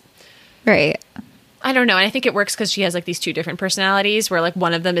she's... Right. I don't know. And I think it works because she has, like, these two different personalities where, like,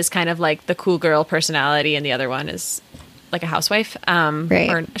 one of them is kind of, like, the cool girl personality and the other one is, like, a housewife. Right.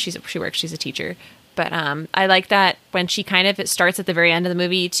 Or she's a teacher. But I like that when she kind of starts at the very end of the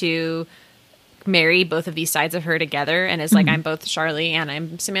movie to marry both of these sides of her together and is like, I'm both Charlie and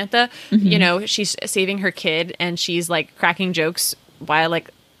I'm Samantha. You know, she's saving her kid and she's like cracking jokes while like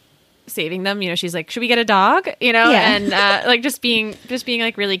saving them. You know, she's like, should we get a dog? You know, and like just being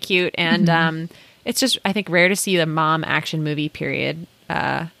like really cute. And it's just, I think, rare to see the mom action movie, period.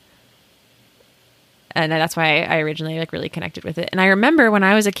 And that's why I originally like really connected with it. And I remember when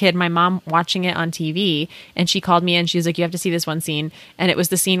I was a kid, my mom watching it on TV, and she called me and she was like, "You have to see this one scene." And it was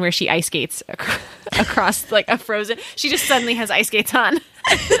the scene where she ice skates across like a frozen. She just suddenly has ice skates on.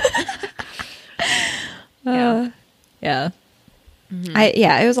 Yeah.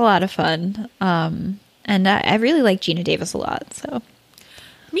 It was a lot of fun. And I really like Gina Davis a lot. So.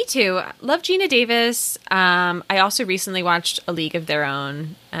 Me too. Love Gina Davis. I also recently watched A League of Their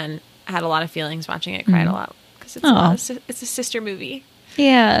Own and had a lot of feelings watching it. Cried a lot because it's a sister movie.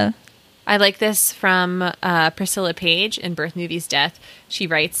 Yeah. I like this from Priscilla Page in Birth Movies Death. She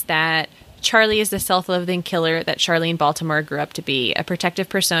writes that Charlie is the self-loathing killer that Charlene Baltimore grew up to be, a protective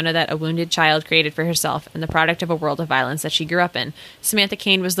persona that a wounded child created for herself and the product of a world of violence that she grew up in. Samantha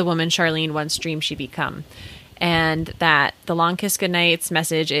Cain was the woman Charlene once dreamed she'd become. And that the Long Kiss Goodnight's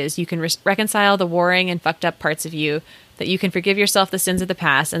message is you can reconcile the warring and fucked up parts of you, that you can forgive yourself the sins of the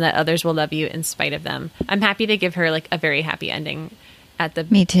past, and that others will love you in spite of them. I'm happy they give her like a very happy ending at the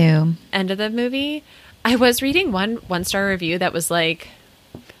Me too. end of the movie. I was reading one star review that was like,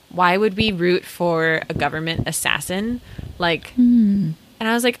 why would we root for a government assassin? Like, and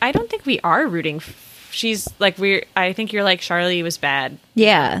I was like, I don't think we are rooting. She's like, I think you're like, Charlie was bad.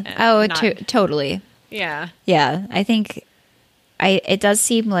 Yeah. Totally. Yeah. Yeah. I think it does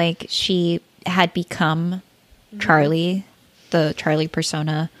seem like she had become Charlie, the Charlie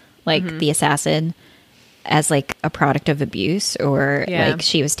persona, like the assassin, as like a product of abuse, or like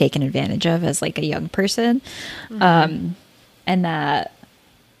she was taken advantage of as like a young person. And that,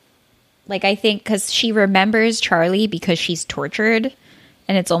 like, I think because she remembers Charlie because she's tortured,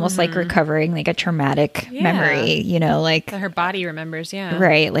 and it's almost like recovering like a traumatic memory, you know, like that her body remembers. Yeah.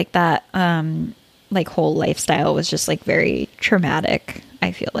 Right. Like that, like whole lifestyle was just like very traumatic,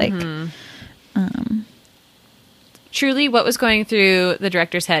 I feel like. Truly, what was going through the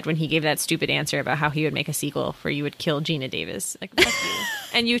director's head when he gave that stupid answer about how he would make a sequel where you would kill Gina Davis? Like, fuck you.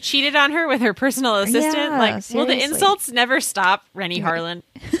 And you cheated on her with her personal assistant? Yeah, like, seriously. will the insults never stop, Rennie Harlan?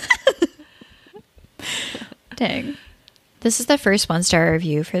 Dang. This is the first 1-star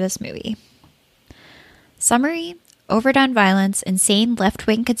review for this movie. Summary: overdone violence, insane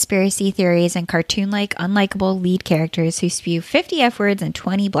left-wing conspiracy theories, and cartoon-like, unlikable lead characters who spew 50 F-words and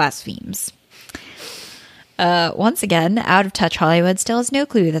 20 blasphemes. Once again, out-of-touch Hollywood still has no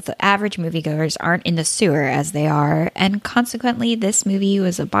clue that the average moviegoers aren't in the sewer as they are, and consequently, this movie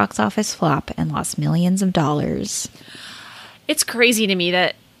was a box office flop and lost millions of dollars. It's crazy to me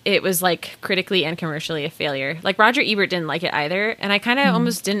that it was like critically and commercially a failure. Like Roger Ebert didn't like it either, and I kind of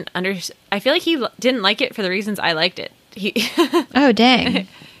almost didn't I feel like he didn't like it for the reasons I liked it. He Oh, dang.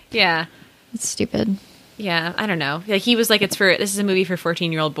 Yeah. That's stupid. Yeah, I don't know. Like he was like, this is a movie for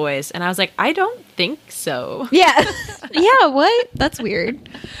 14-year-old boys, and I was like, I don't think so. Yeah. Yeah, what? That's weird.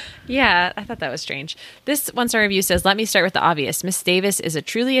 Yeah, I thought that was strange. This one-star review says, let me start with the obvious. Miss Davis is a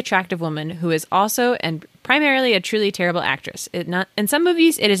truly attractive woman who is also and primarily a truly terrible actress. In some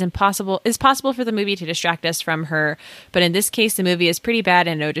movies, it is possible for the movie to distract us from her, but in this case, the movie is pretty bad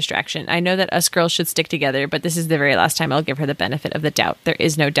and no distraction. I know that us girls should stick together, but this is the very last time I'll give her the benefit of the doubt. There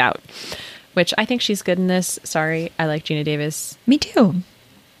is no doubt. Which I think she's good in this. Sorry, I like Gina Davis. Me too.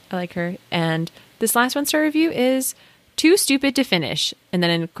 I like her. And this last one-star review is too stupid to finish. And then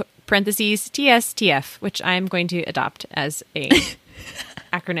in parentheses, TSTF, which I'm going to adopt as a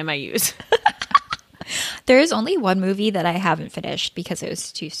acronym I use. There is only one movie that I haven't finished because it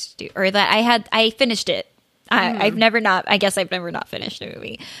was too stupid, or that I finished it. I guess I've never not finished a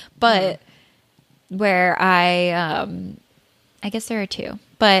movie, but where I guess there are two,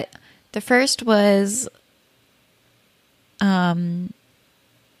 but the first was, I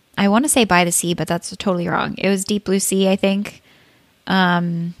want to say By the Sea, but that's totally wrong. It was Deep Blue Sea, I think.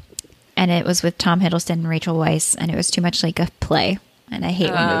 And it was with Tom Hiddleston and Rachel Weisz, and it was too much like a play. And I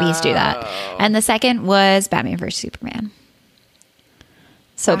hate when movies do that. And the second was Batman vs. Superman.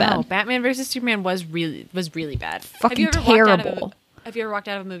 So bad. Batman vs. Superman was really bad. Fucking terrible. Have you ever walked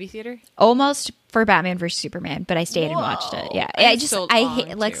out of a movie theater? Almost for Batman vs. Superman, but I stayed and watched it. Yeah. I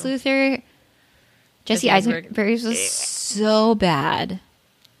hate Lex Luthor. Jesse Eisenberg was so bad.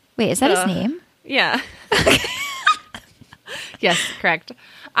 Wait, is that his name? Yeah. Yes, correct.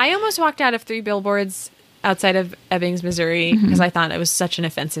 I almost walked out of 3 Billboards Outside of Ebbings, Missouri, because I thought it was such an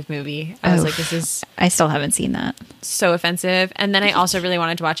offensive movie. I was like, this is... I still haven't seen that. So offensive. And then I also really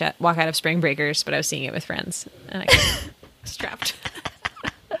wanted to walk out of Spring Breakers, but I was seeing it with friends. And I was trapped.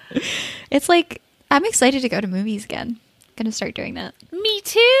 It's like, I'm excited to go to movies again. Gonna start doing that. Me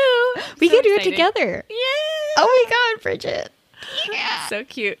too. We can do it together. Yeah. Oh my God, Bridget. Yeah. So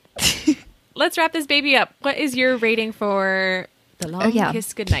cute. Let's wrap this baby up. What is your rating for The Long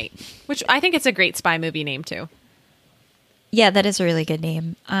Kiss Goodnight? Which I think it's a great spy movie name too. Yeah, that is a really good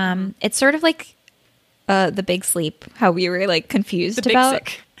name. It's sort of like The Big Sleep, how we were like confused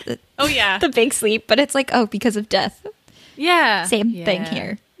about. Oh yeah. The Big Sleep, but it's like, because of death. Yeah. Same thing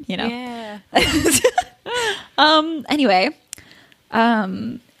here, you know? Yeah. Anyway,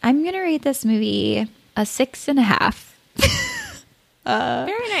 I'm going to rate this movie a 6.5.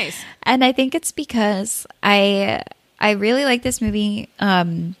 Very nice. And I think it's because I really like this movie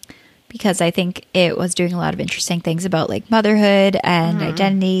because I think it was doing a lot of interesting things about like motherhood and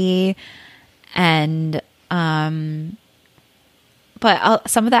identity, and but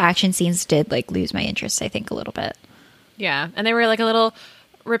some of the action scenes did like lose my interest, I think, a little bit. Yeah, and they were like a little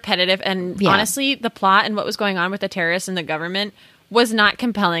repetitive, and honestly, the plot and what was going on with the terrorists and the government was not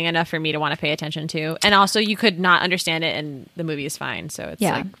compelling enough for me to want to pay attention to. And also, you could not understand it, and the movie is fine. So it's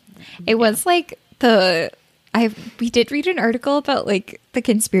like... It was like we did read an article about like the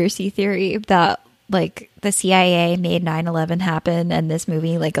conspiracy theory that like the CIA made 9/11 happen, and this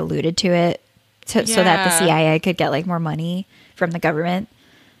movie like alluded to it so that the CIA could get like more money from the government.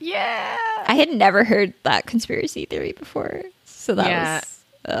 Yeah. I had never heard that conspiracy theory before. So that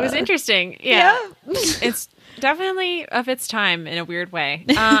was... it was interesting. Yeah. It's definitely of its time in a weird way.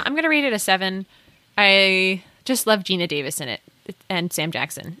 I'm going to rate it a 7. I just love Gina Davis in it and Sam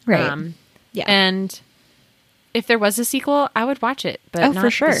Jackson. Right. And if there was a sequel, I would watch it. But not for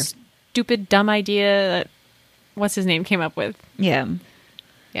sure. the stupid, dumb idea that what's his name came up with. Yeah.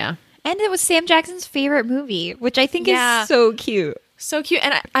 Yeah. And it was Sam Jackson's favorite movie, which I think is so cute. So cute.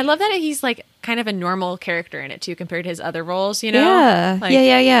 And I love that he's like kind of a normal character in it too compared to his other roles, you know? Yeah. Like,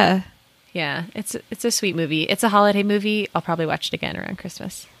 yeah, it's a sweet movie. It's a holiday movie. I'll probably watch it again around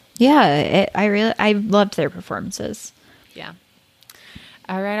Christmas. Yeah, I loved their performances. Yeah.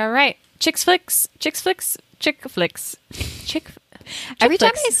 All right. Chick flicks. Every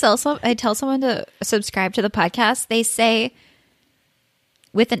time I tell someone to subscribe to the podcast, they say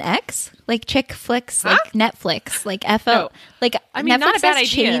with an X, like chick flicks, like Netflix, like FL, like I mean, Netflix not a bad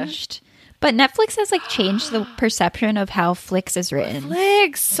has idea. changed. But Netflix has like changed the perception of how Flix is written.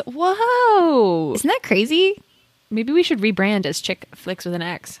 Flix. Whoa. Isn't that crazy? Maybe we should rebrand as Chick Flicks with an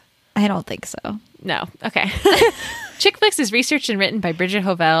X. I don't think so. No. Okay. Chick Flicks is researched and written by Bridget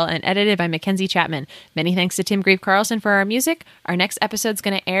Hovell and edited by Mackenzie Chapman. Many thanks to Tim Grieve Carlson for our music. Our next episode's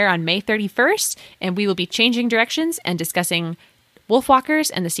going to air on May 31st, and we will be changing directions and discussing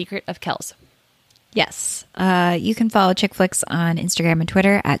Wolfwalkers and the Secret of Kells. Yes. You can follow Chick Flicks on Instagram and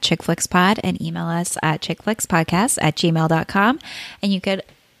Twitter at ChickFlixPod and email us at chickflixpodcast@gmail.com. And you could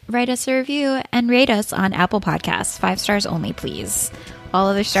write us a review and rate us on Apple Podcasts. 5 stars only, please. All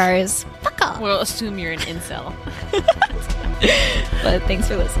other stars, fuck off. We'll assume you're an incel. But thanks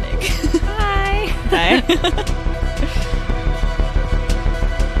for listening. Bye. Bye.